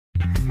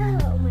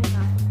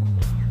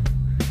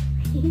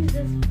use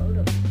this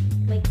photo,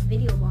 like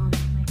video bomb,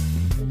 my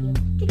video.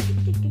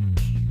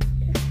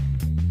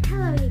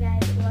 Hello you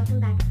guys, welcome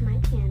back to my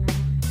channel.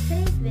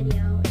 Today's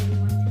video is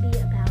going to be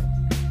about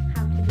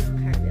how to do a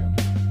cartwheel.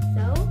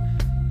 So,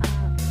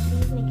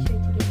 please make sure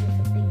to give this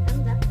a big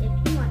thumbs up if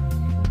you want to.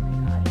 Oh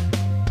my god.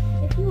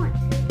 If you want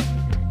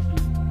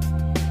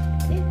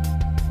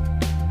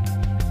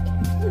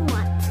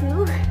to.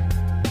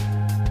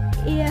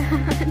 Yeah.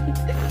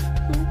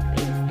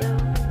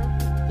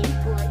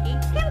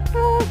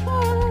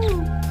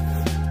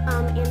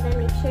 And then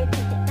make sure to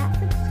hit that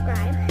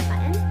subscribe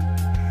button.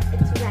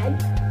 It's red.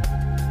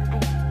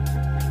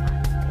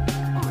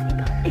 Oh my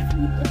god. If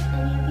any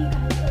of you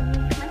guys are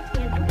new to my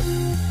channel,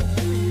 my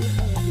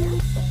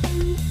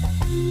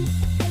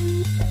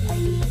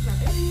baby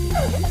brother,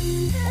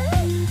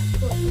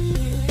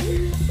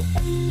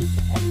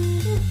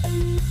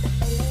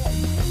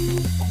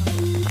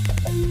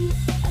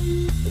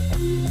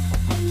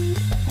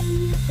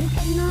 you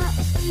cannot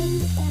take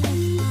the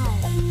camera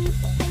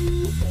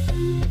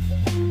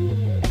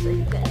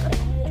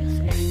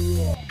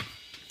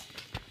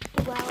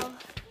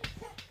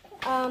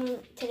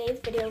today's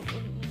video,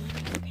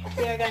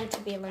 we are going to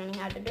be learning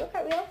how to do a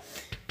cartwheel.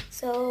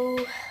 So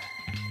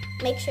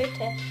make sure to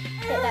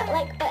hit that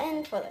like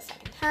button for the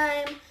second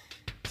time.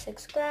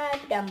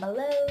 Subscribe down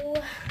below.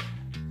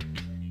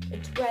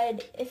 It's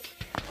red if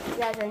you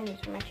guys are new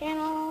to my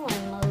channel.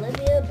 I'm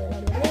Olivia, blah,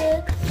 blah,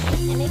 blah.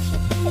 And make sure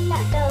to hit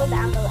that bell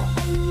down below.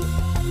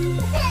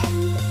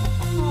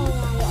 Oh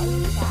my god,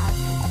 you bad.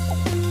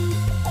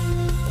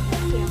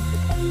 Here.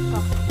 Go.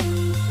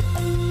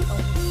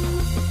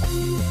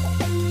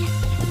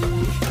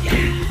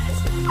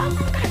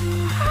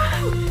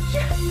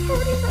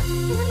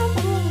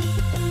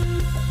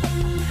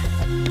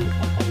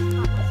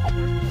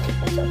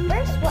 So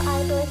first, what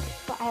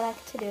I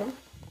like to do.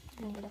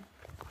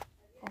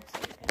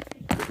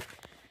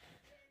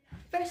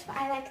 First, what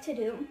I like to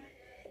do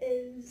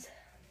is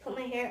put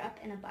my hair up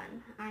in a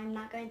bun. I'm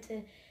not going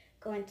to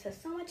go into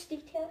so much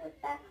detail with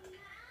that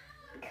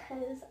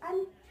because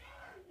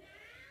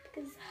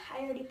I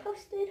already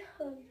posted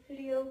a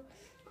video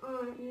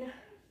on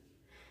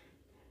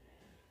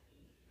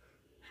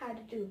how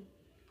to do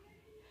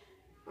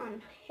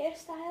on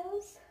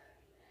hairstyles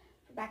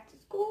for back to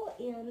school,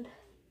 and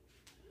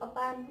a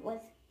bun was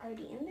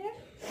already in there.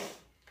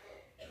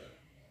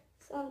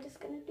 So I'm just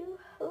gonna do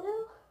a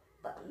little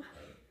bun.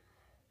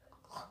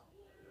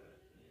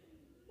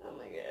 Oh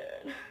my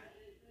god.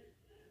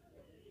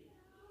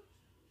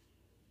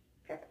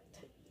 Perfect.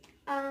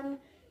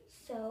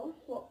 So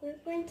what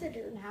we're going to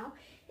do now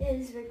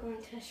is we're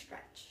going to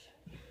stretch.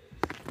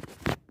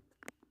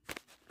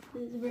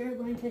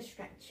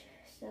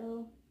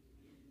 So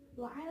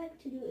what I like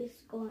to do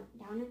is go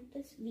down at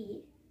this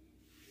V,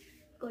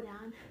 go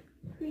down,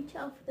 reach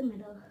out for the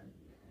middle,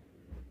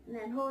 and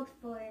then hold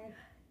for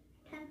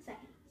 10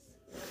 seconds.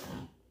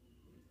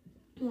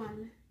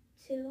 1,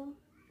 2,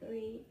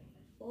 3,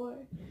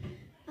 4,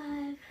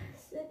 5,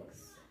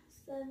 6,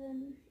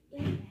 7,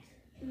 8,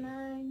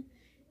 9,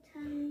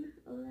 10,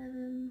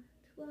 11,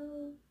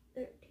 12,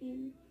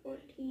 13,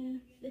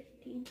 14,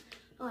 15.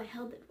 Oh, I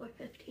held it for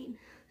 15.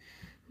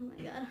 Oh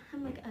my god,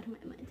 I'm like out of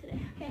my mind today.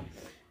 Okay,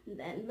 and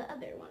then the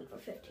other one for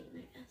 15,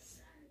 I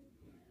guess.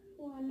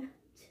 1,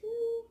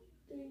 2,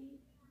 3,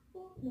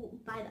 4. Well,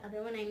 by the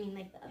other one, I mean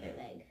like the other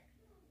leg.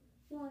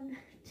 1,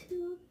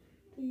 2,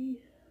 3,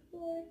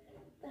 4,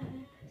 5,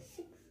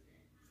 6,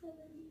 7,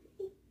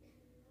 8,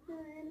 9,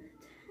 10,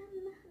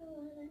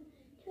 11,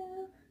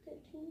 12,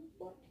 13,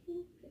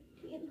 14,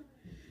 15.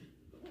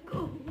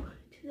 Go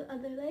to the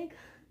other leg.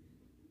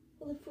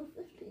 Hold it for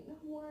 15.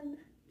 1,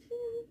 2,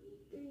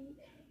 3,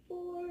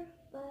 4,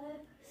 5,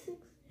 6,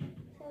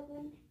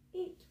 7,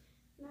 8,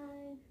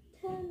 9,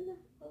 10,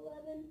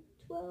 11,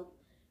 12,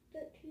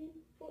 13,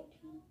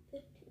 14,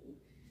 15.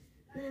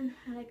 Then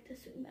I like to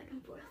swing back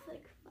and forth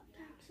like 5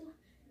 times. So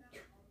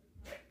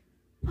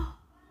 1,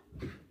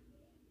 2, 3,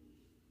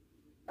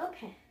 4.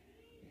 Okay.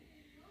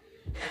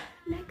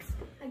 Next,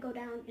 I go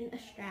down in a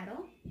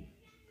straddle.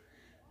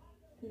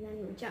 And then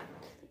we jump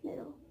to the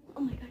middle.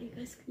 Oh my god, you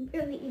guys can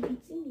barely even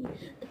see me.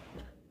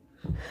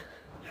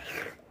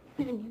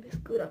 I need to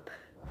scoot up.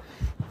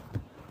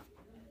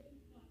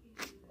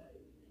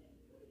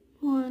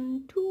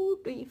 1, 2,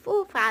 3,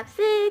 4, 5,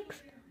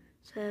 6,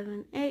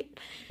 7, 8,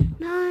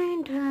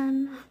 9,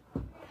 10.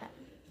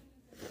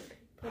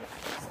 Put it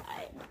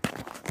aside.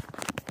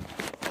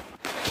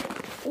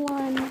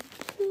 1,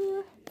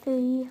 2,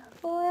 3,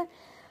 4,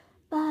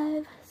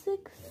 5,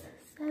 6,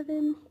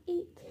 7,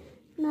 8,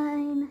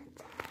 9,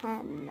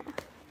 10.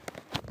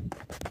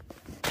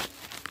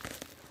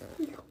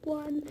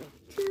 1,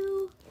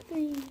 2,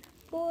 3,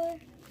 4,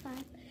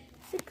 5,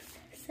 6,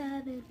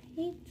 7,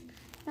 8,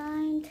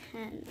 9,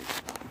 10.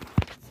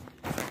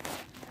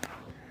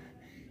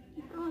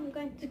 Now I'm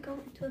going to go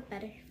into a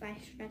butterfly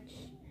stretch.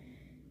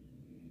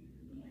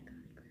 Oh my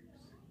god,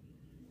 gross.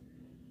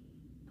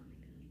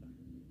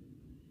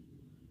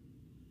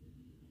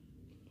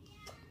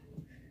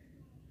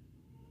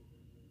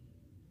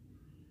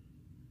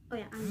 Oh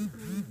yeah, I'm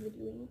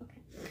videoing.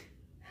 Okay.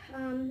 Now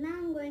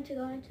I'm going to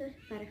go into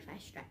butterfly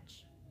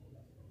stretch.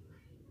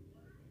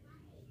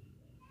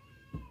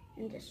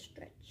 And just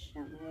stretch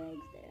out my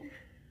legs there.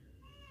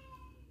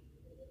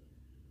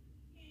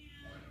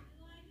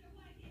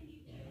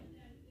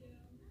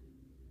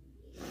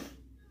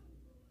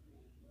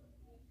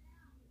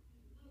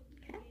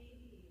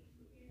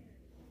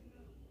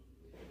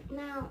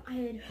 Now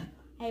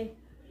I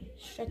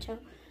stretch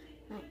out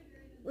my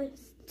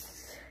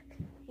wrists,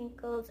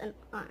 ankles, and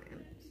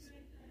arms.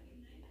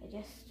 I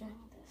just doing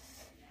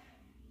this.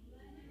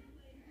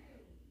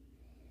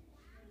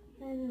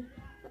 Then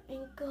the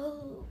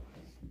ankles.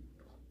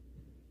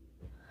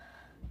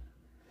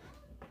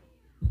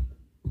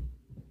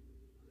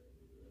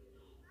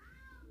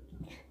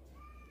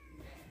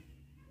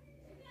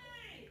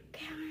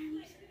 Okay,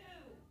 arms.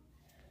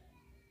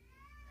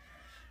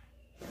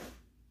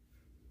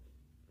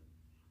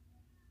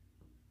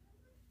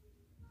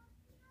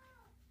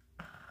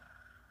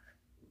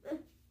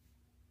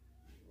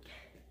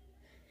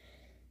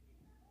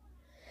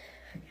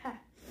 Okay.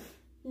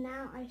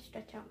 Now I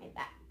stretch out my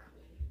back.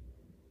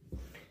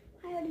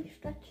 I already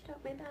stretched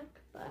out my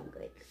back, but I'm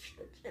going to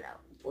stretch it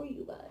out for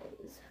you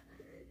guys.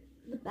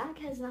 The back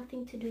has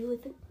nothing to do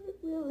with it. It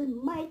will and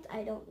might.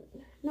 I don't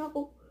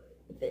know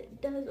if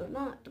it does or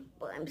not,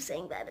 but I'm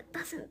saying that it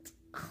doesn't.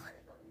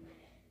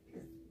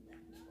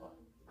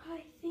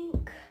 I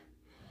think.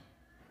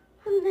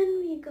 And then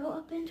we go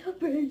up into a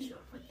bridge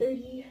for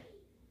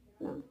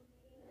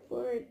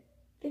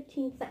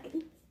 15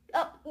 seconds.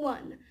 Up,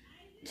 1,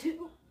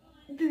 2,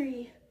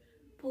 3,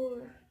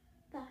 4,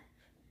 5,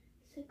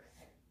 6,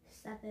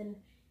 7,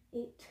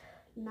 8,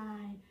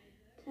 9,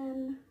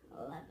 10,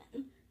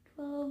 11,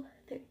 12,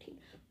 13,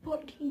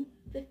 14,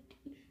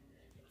 15,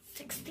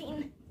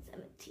 16,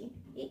 17,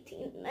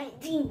 18,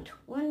 19,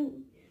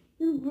 20.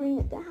 You bring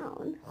it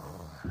down.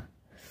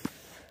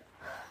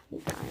 I'm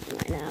dying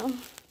right now.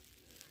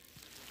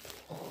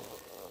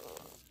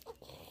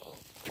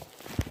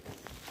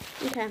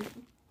 Okay.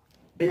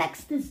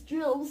 Next is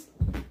drills.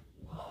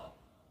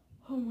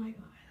 Oh my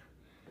god.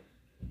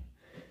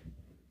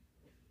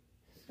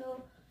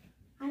 So,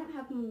 I don't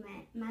have my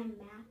mat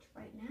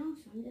right now,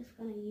 so I'm just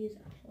going to use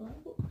a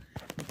pillow.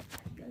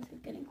 You guys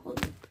are getting close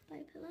to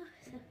my pillow.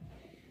 So,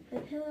 the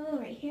pillow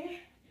right here.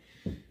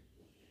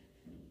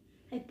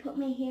 I put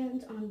my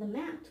hands on the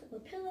mat or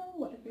pillow,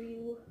 whatever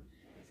you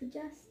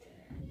suggest.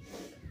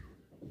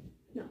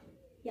 No,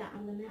 yeah,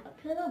 on the mat or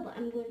pillow, but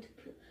I'm going to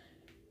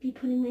be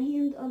putting my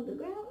hands on the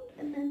ground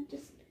and then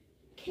just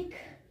kick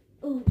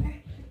over,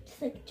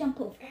 just like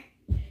jump over.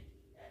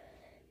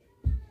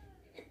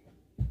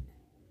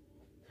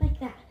 Like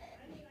that.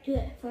 Do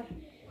it for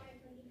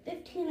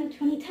 15 or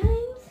 20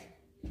 times.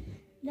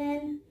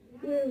 Then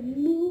we'll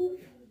move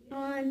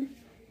on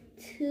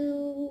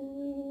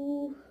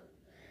to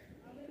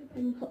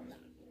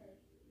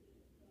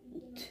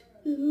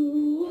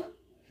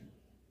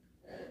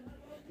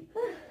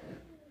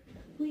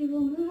we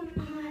will move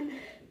on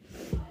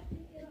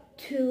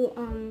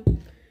to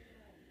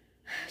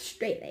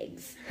straight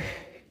legs.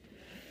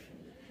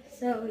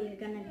 So you're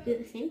gonna do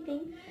the same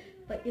thing,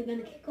 but you're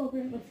gonna kick over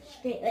with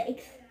straight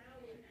legs.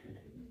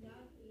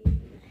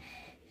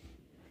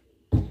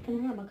 I'm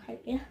gonna have a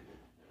cartwheel.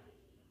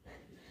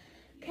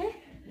 Okay.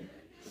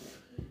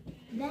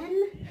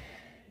 Then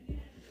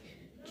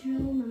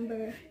drill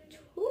number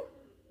 2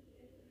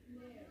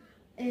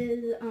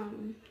 is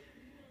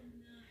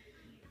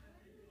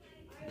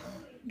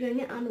doing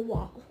it on a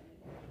wall.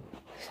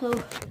 So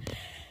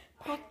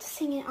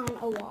practicing it on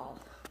a wall.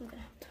 I'm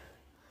gonna have to,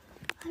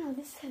 I know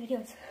this video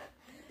is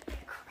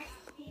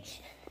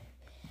crazy.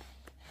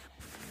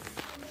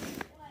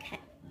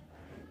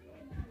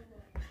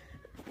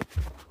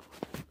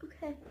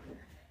 Okay.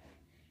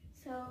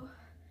 So,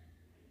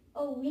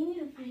 oh, we need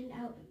to find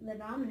out the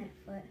dominant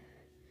foot.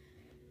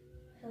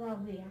 So that'll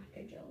be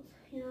after drills,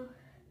 you know.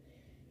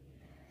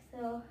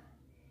 So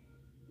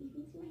you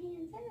can see my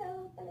hands.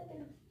 Hello.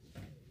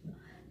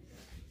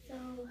 So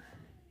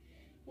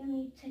you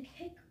need to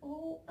kick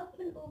all up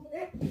and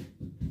over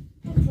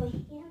until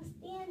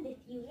handstand if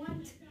you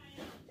want.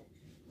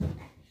 I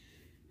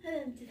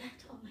didn't do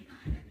that. Oh my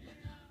god.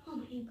 Oh,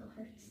 my ankle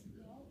hurts.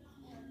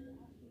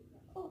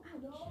 Oh,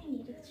 ouch. I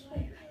need to show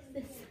you guys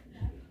this.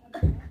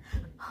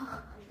 Oh.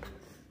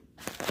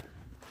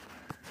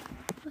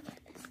 Look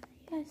at this.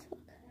 You guys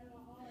look.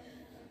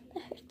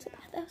 That hurts.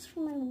 That was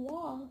from my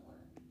wall.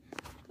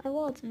 My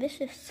wall is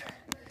vicious.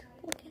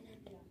 Look at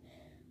it.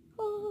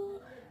 Oh.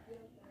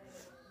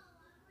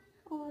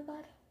 Oh my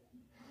god.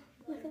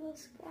 Look at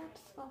those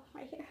scraps. Oh,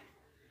 right here.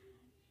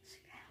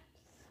 Scraps.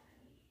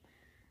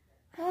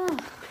 Oh.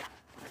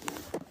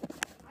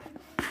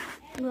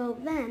 Well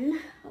then,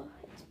 oh,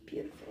 it's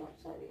beautiful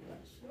outside, you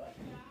guys.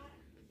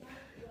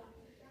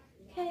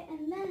 Okay,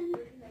 and then,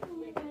 oh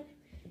my god,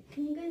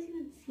 can you guys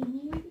even see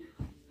me right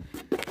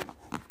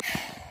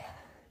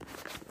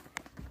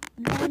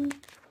now? Then,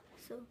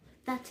 so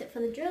that's it for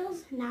the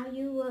drills. Now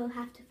you will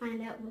have to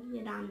find out what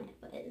your dominant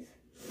foot is.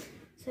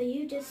 So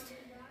you just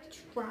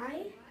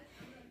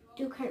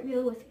do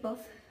cartwheel with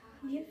both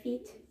of your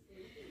feet.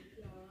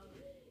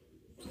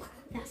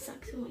 That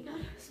sucks, oh my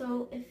god.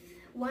 So if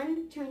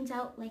one turns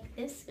out like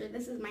this, or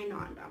this is my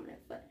non-dominant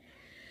foot,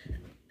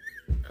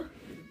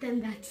 then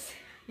that's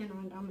your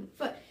non-dominant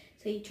foot.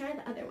 So you try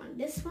the other one.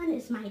 This one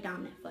is my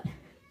dominant foot.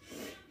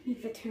 And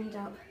if it turns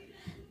out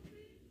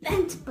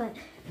bent but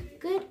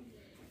good,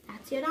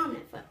 that's your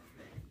dominant foot.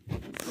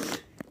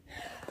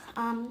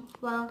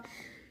 Well,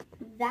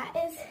 that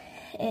is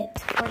it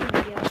for the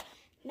video.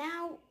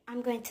 Now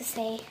I'm going to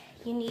say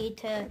you need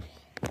to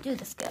do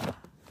the skill.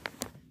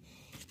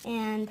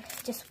 And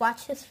just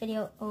watch this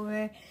video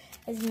over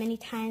as many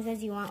times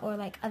as you want, or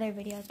like other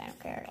videos, I don't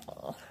care at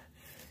all.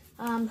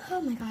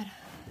 Oh my god.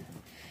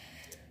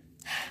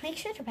 Make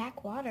sure to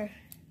back water.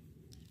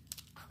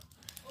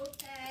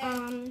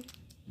 Okay.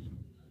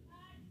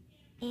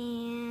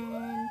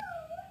 And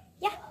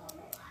yeah.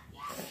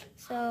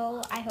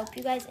 So I hope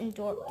you guys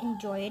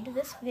enjoyed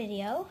this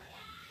video.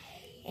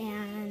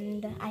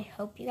 And I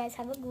hope you guys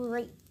have a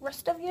great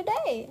rest of your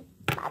day.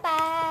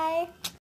 Bye-bye.